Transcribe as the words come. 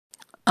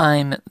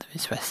I'm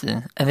Lewis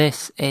Weston, and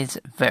this is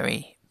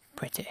Very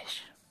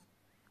British.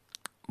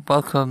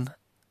 Welcome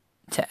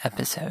to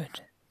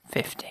episode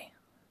 50.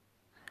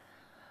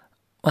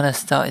 When I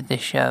started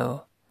this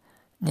show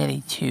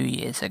nearly 2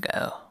 years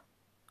ago,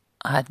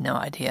 I had no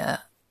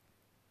idea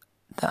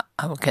that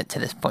I would get to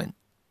this point.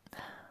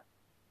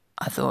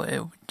 I thought it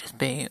would just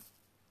be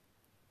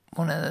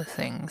one of the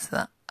things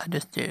that I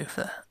just do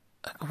for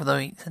a couple of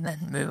weeks and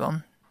then move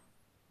on.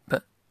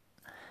 But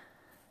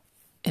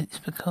it's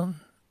become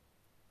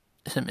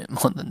something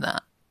more than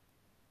that.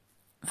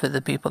 For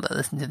the people that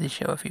listen to this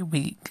show every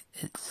week,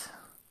 it's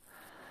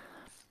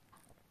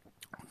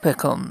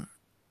become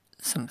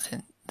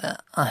something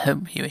that I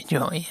hope you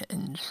enjoy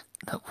and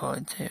look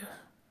forward to.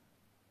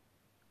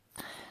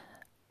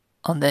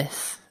 On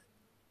this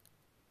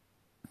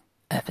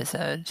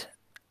episode,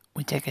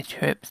 we take a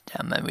trip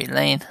down memory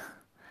lane.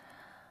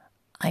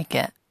 I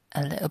get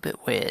a little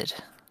bit weird,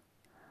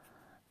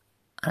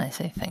 and I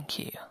say thank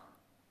you.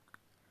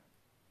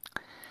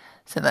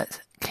 So let's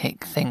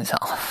kick things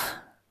off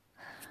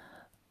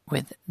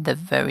with the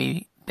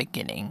very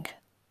beginning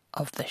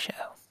of the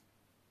show.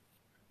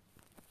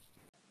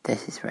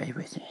 This is Very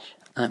British.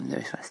 I'm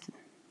Lewis Weston.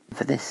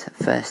 For this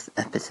first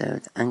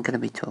episode, I'm going to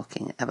be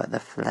talking about the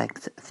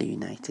flags of the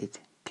United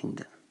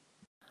Kingdom.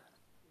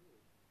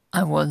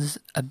 I was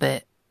a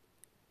bit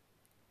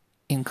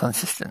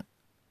inconsistent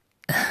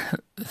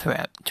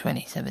throughout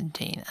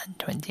 2017 and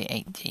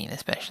 2018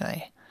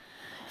 especially,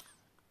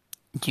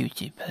 due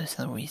to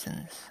personal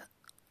reasons,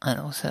 and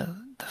also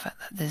the fact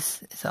that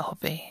this is a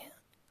hobby,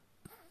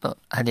 but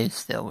I do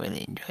still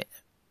really enjoy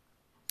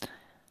it.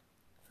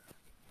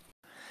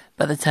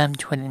 By the time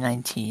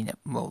 2019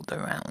 rolled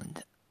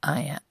around,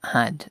 I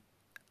had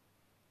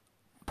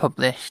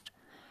published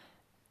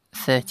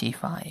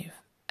 35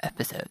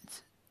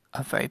 episodes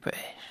of Very British.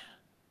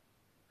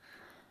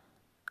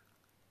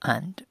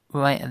 And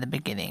right at the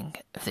beginning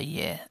of the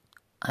year,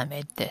 I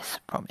made this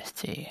promise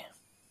to you.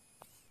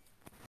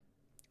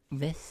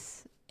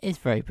 This is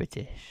Very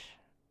British.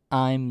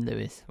 I'm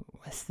Lewis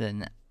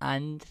Weston,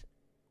 and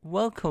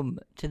welcome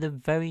to the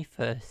very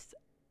first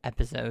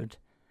episode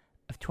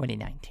of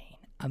 2019.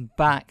 I'm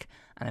back,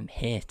 and I'm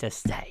here to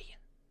stay.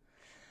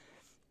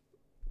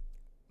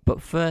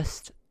 But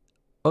first,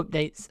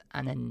 updates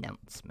and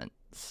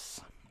announcements.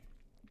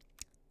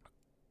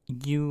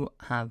 You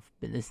have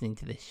been listening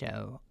to this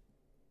show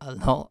a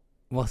lot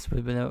whilst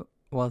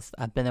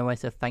I've been away,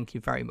 so thank you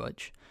very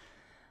much.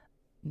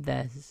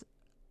 There's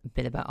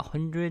been about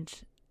 100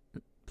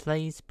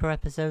 plays per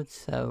episode,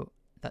 so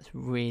that's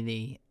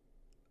really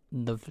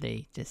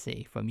lovely to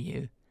see from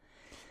you.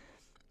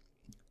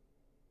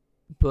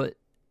 But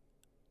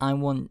I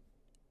want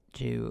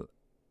to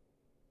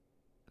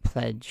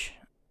pledge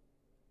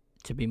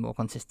to be more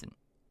consistent.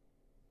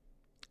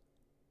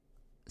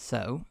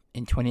 So,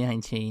 in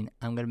 2019,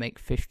 I'm going to make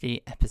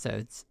 50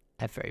 episodes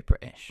of Very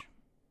British.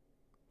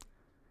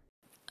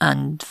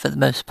 And for the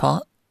most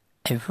part,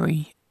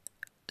 every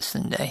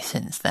Sunday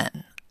since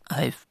then,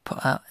 I've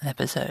put out an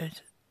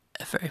episode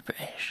of Very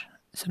British.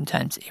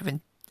 Sometimes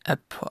even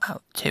I've put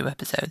out 2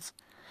 episodes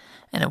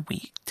in a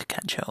week to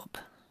catch up.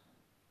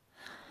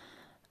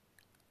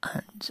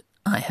 And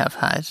I have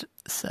had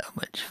so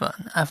much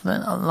fun. I've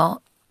learned a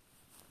lot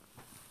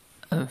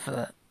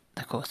over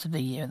the course of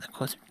the year and the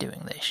course of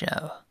doing this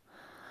show.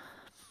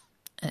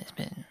 And it's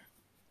been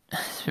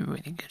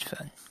really good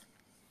fun.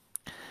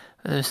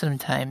 But there's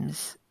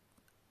sometimes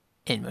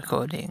in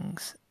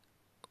recordings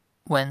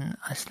when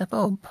I slip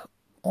up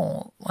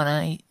or when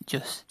I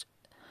just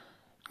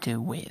do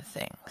weird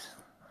things.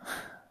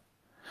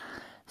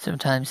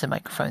 Sometimes the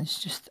microphone's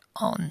just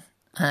on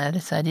and I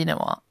decide, you know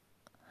what,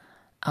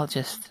 I'll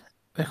just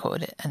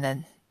record it and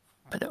then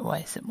put it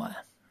away somewhere.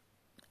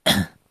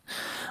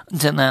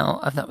 Until now,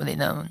 I've not really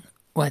known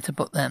where to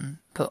put them,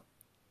 but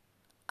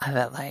I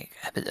felt like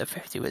episode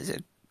 50 was a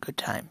good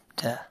time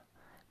to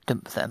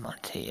dump them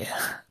onto you.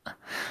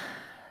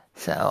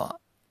 So,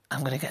 I'm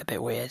going to get a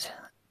bit weird,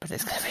 but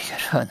it's going to be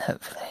good fun,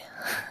 hopefully.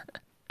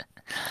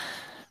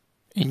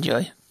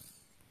 Enjoy.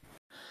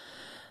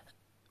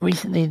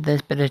 Recently,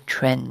 there's been a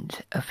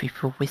trend of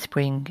people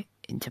whispering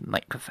into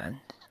microphones.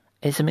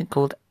 It's something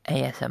called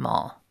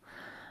ASMR,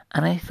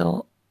 and I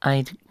thought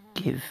I'd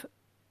give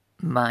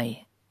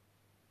my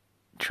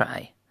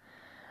try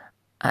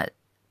at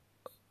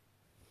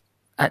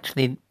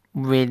actually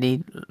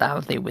really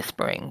loudly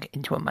whispering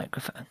into a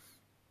microphone.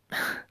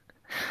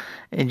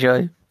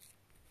 Enjoy.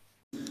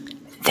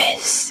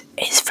 This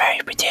is Very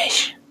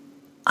British.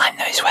 I'm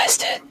Lewis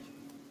Weston.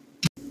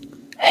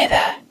 Hey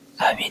there,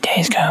 hope your day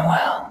is going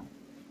well.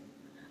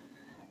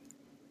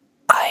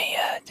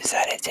 I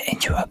decided to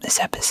interrupt this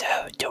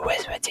episode to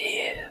whisper to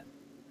you.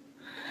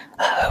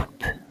 I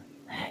hope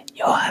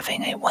you're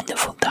having a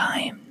wonderful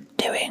time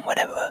doing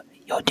whatever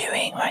you're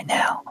doing right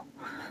now.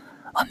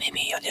 Or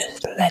maybe you're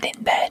just laid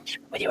in bed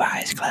with your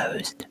eyes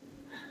closed,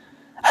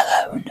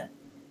 alone,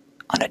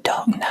 on a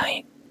dark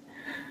night,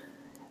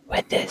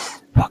 with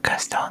this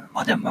podcast on.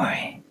 Well, don't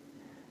worry,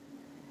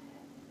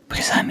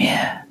 because I'm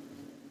here,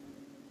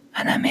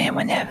 and I'm here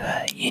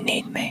whenever you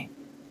need me.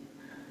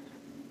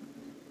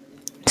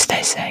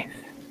 stay safe.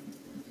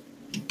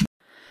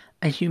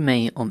 As you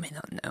may or may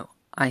not know,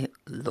 I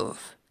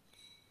love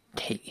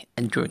tea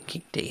and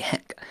drinking tea.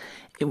 Heck,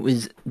 it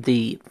was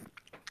the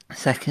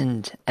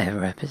second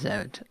ever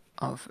episode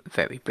of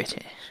Very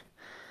British.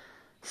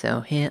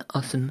 So here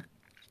are some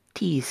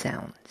tea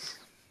sounds.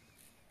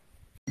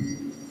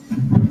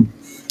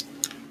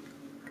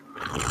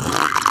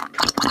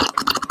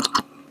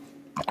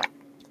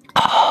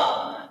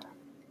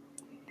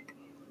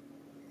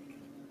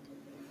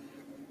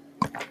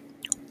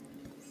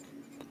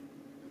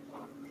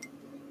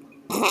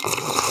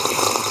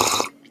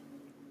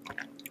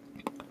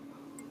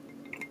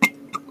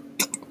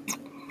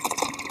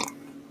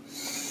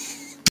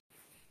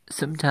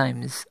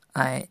 Sometimes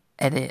I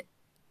edit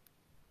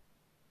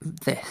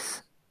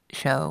this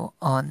show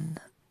on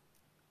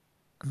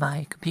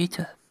my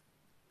computer,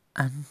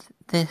 and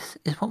this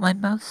is what my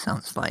mouth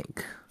sounds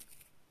like.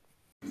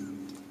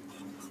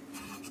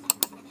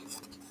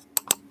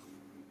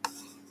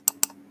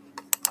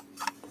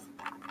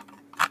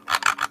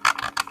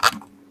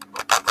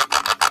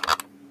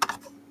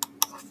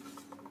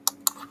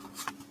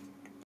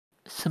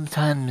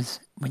 Sometimes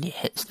when you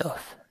hit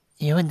stuff,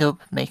 you end up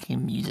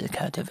making music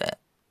out of it.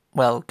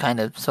 Well, kind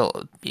of, sort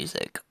of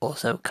music.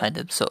 Also, kind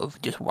of, sort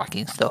of, just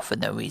whacking stuff for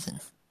no reason.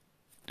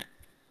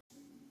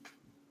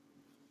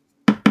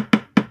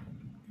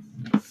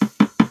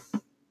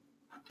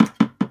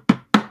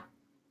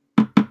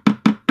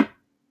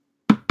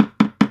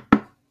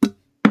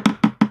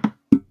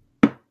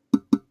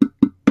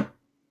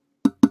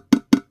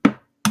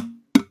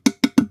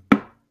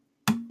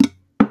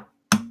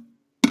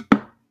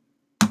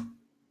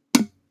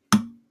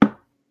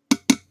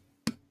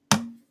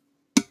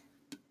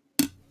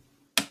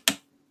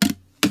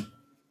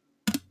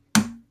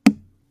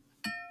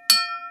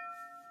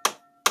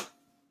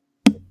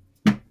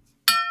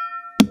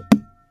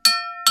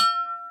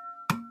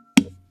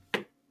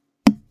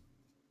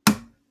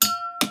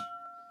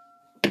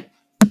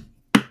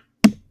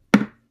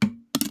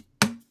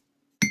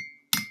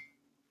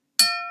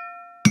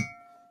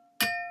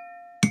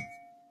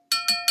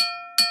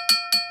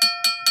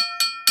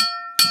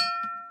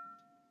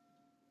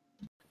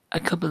 A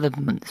couple of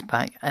months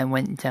back, I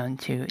went down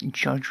to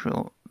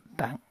Jodrell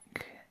Bank.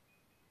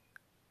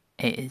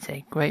 It is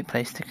a great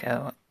place to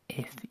go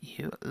if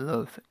you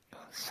love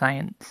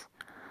science.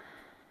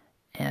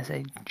 It has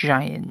a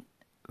giant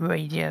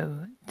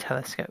radio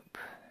telescope.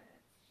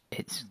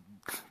 It's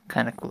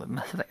kind of cool, a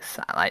massive like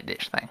satellite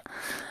dish thing.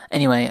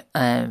 Anyway,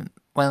 when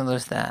I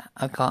was there,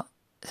 I got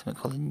something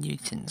called a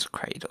Newton's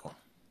Cradle.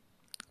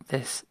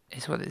 This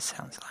is what it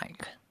sounds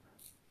like.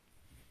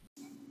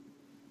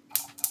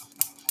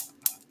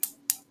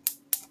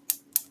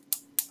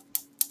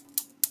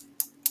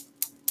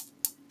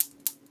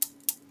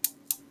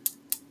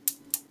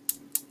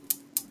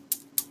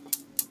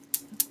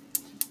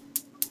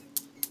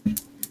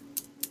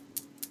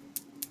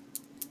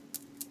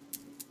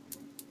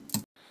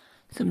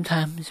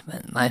 Sometimes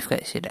when life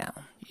gets you down,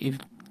 you've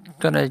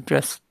got to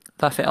just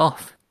laugh it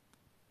off.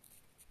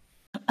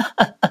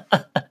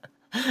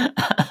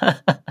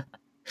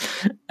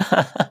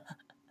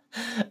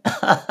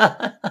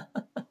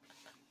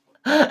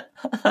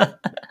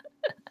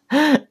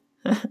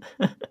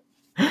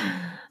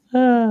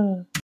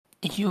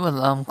 Is your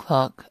alarm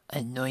clock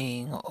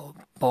annoying or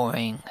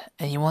boring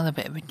and you want a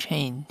bit of a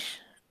change?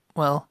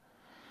 Well,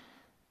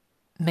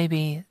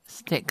 maybe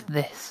stick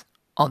this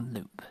on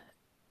loop.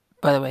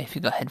 By the way, if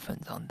you've got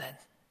headphones on then,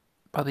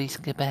 probably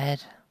skip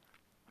ahead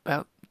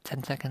about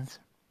 10 seconds.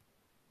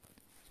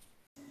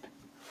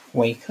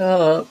 Wake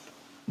up,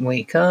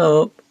 wake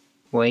up,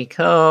 wake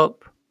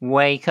up,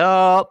 wake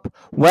up,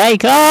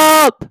 wake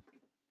up!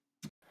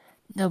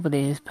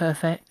 Nobody is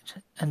perfect,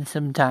 and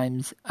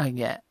sometimes I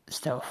get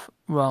stuff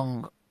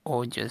wrong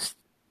or just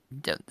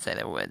don't say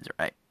the words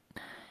right.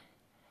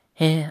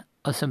 Here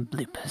are some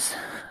bloopers.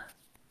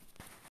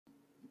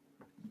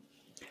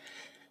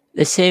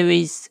 The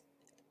series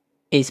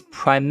is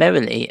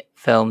primarily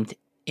filmed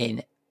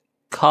in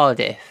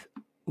Cardiff,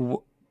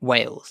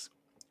 Wales,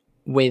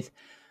 with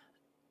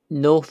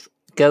North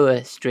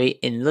Gower Street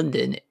in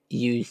London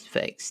used for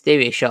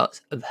exterior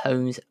shots of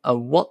homes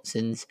on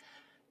Watson's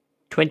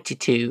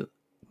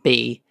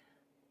 22B.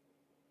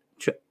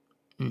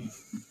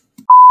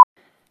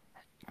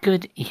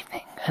 Good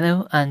evening,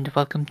 hello, and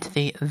welcome to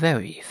the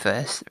very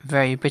first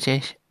Very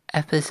British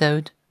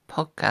episode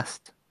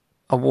podcast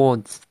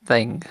awards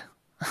thing.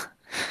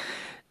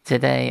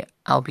 Today,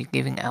 I'll be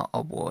giving out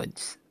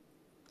awards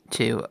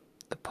to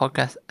the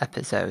podcast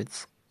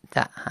episodes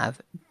that have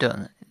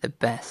done the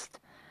best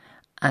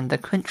and the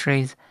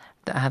countries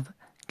that have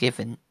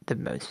given the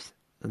most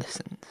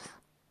listens.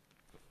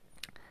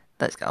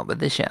 Let's get on with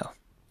the show.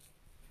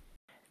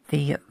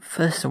 The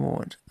first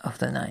award of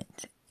the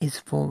night is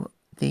for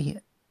the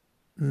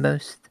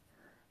most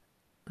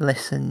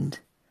listened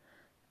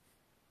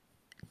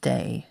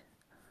day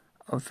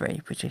of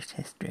Very British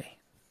history,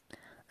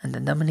 and the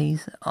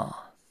nominees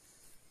are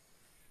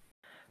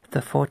the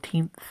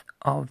 14th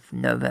of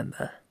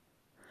November,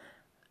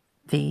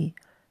 the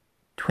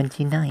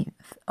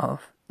 29th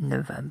of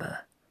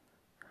November,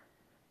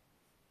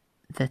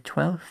 the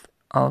 12th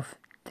of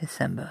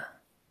December,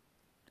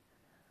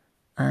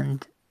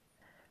 and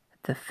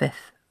the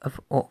 5th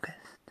of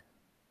August,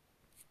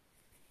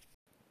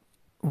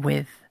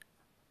 with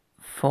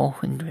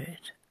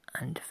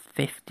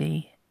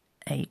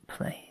 458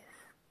 plays.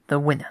 The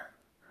winner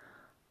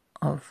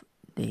of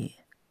the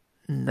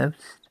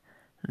most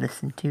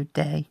listened to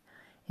day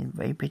in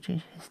Very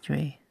British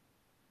history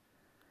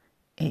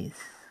is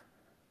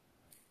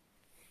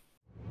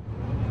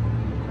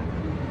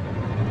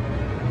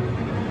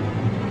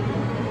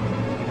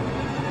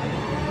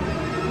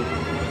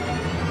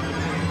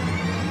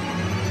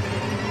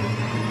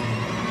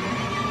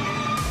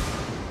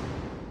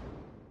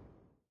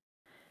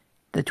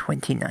the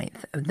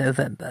 29th of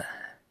November.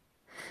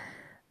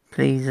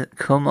 Please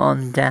come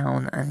on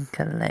down and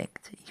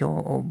collect your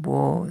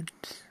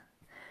awards.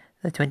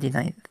 The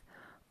 29th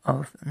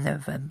of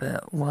November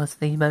was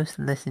the most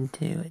listened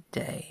to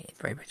day in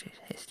Very British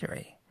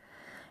history.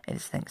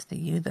 It's thanks to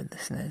you, the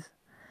listeners,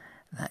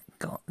 that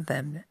got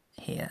them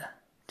here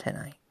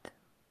tonight.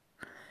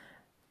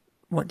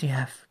 What do you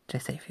have to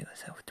say for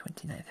yourself,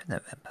 29th of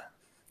November?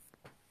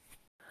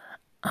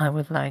 I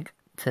would like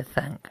to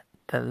thank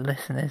the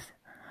listeners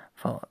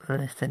for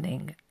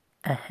listening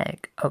a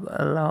heck of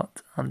a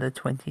lot on the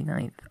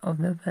 29th of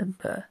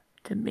November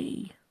to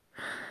me.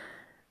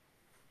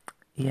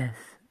 Yes,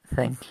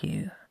 thank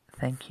you.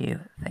 Thank you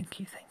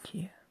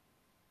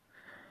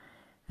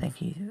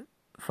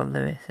for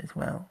Lewis as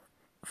well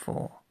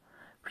for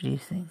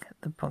producing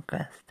the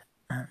podcast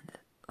and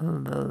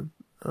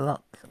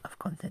lots of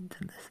content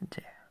to listen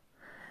to.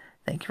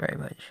 Thank you very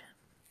much.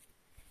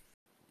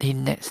 The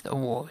next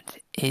award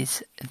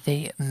is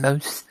the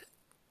most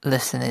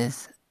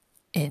listeners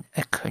in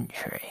a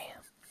country,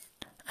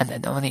 and the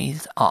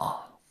nominees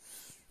are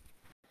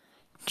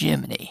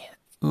Germany,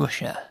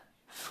 Russia,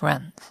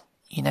 France,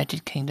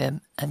 United Kingdom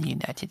and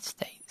United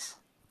States.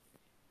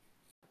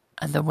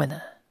 And the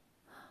winner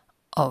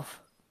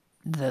of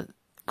the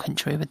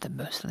country with the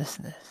most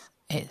listeners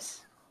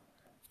is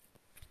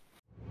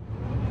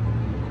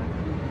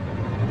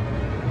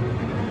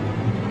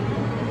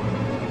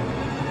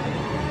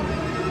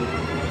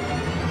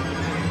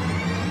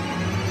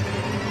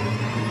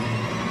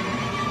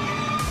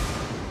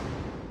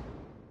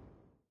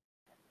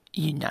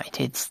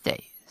United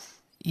States.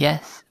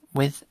 Yes,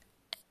 with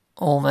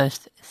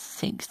almost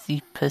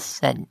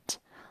 60%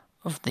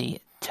 of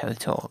the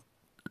total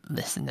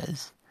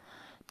listeners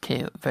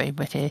to Very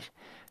British,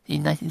 the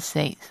United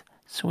States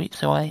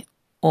sweeps away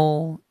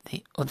all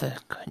the other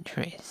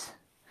countries.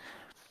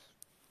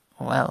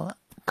 Well,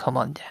 come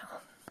on down.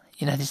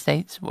 United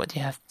States, what do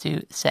you have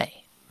to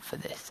say for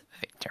this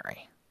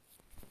victory?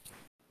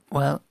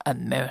 Well,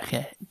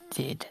 America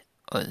did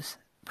us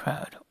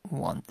proud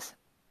once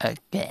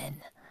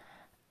again.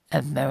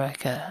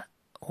 America,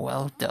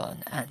 well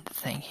done, and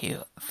thank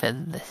you for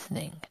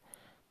listening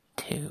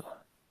to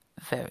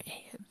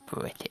Very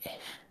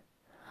British.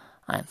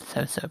 I am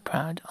so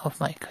proud of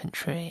my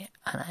country,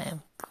 and I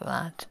am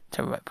glad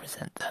to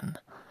represent them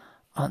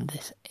on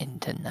this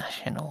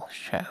international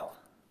show.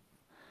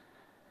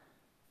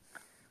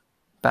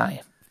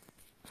 Bye.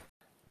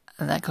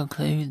 And that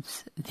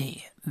concludes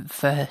the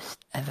first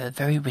ever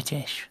Very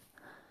British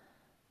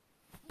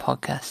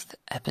podcast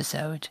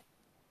episode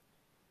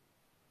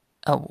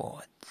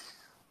awards.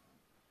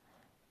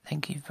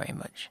 Thank you very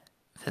much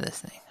for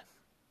listening.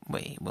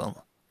 We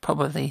will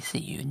probably see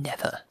you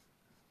never.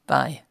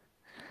 Bye.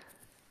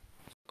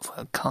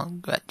 Well,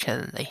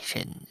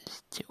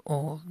 congratulations to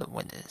all the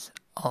winners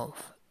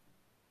of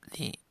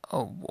the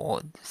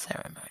award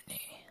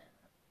ceremony.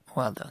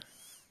 Well done.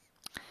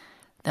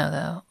 Now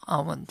though, I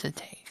want to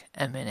take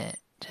a minute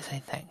to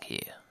say thank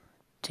you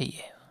to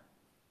you.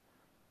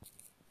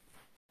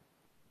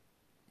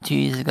 2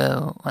 years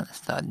ago, when I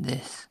started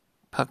this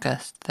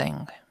podcast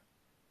thing,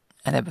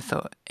 I never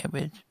thought it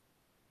would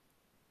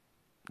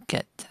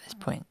get to this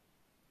point.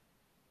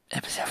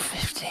 Episode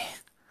 50.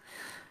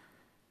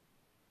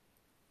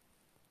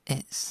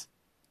 It's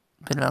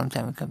been a long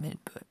time coming,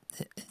 but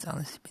it's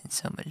honestly been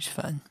so much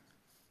fun.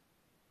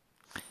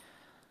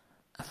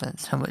 I've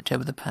learned so much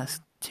over the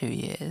past 2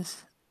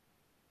 years,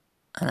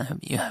 and I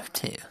hope you have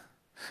too.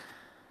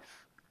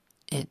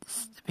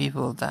 It's the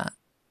people that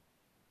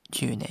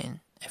tune in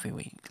every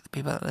week, the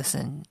people that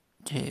listen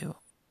to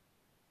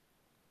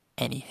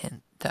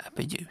anything that I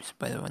produce,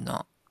 whether or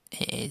not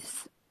it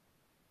is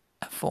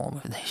a form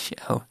of this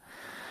show.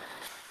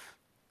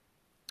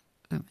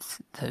 It's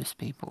those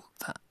people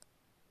that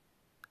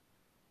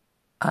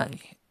I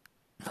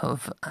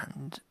love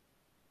and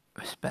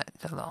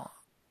respect a lot.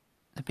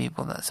 The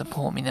people that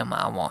support me no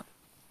matter what.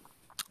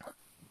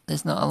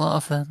 There's not a lot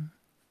of them,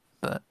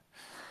 but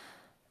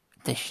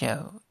this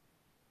show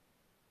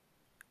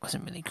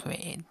wasn't really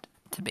created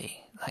to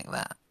be like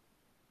that.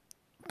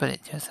 But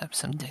it does have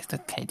some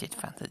dedicated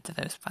fans. To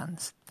those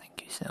fans,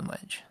 thank you so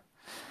much.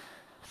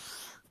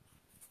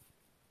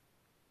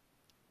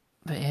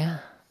 But yeah,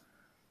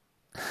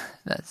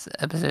 that's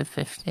episode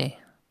 50.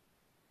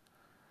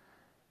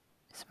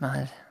 It's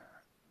mad.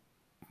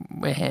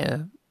 we're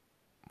here.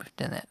 We've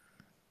done it.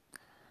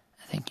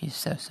 Thank you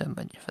so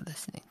much for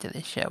listening to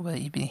this show, whether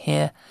you've been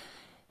here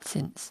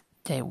since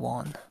day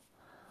one,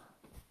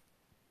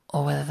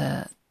 or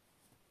whether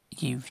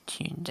you've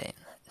tuned in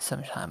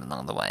sometime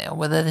along the way, or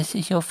whether this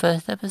is your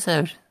first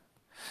episode.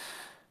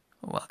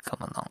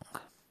 Welcome along.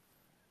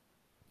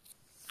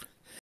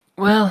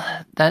 Well,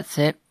 that's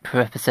it for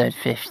episode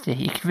 50.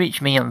 You can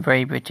reach me on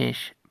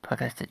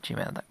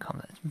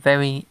verybritishpodcast@gmail.com. That's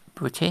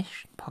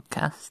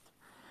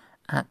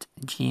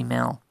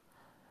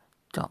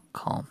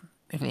verybritishpodcast@gmail.com.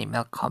 You can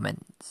email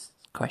comments,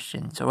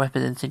 questions, or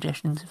episode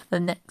suggestions for the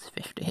next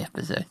 50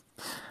 episodes.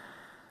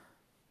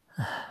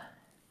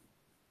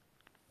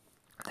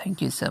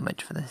 Thank you so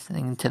much for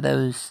listening. To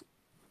those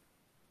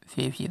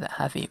few of you that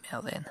have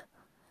emailed in,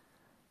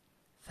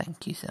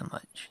 thank you so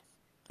much.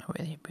 I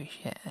really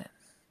appreciate it.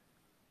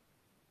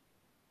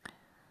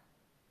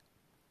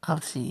 I'll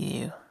see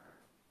you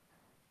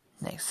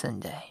next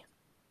Sunday.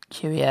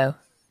 Cheerio.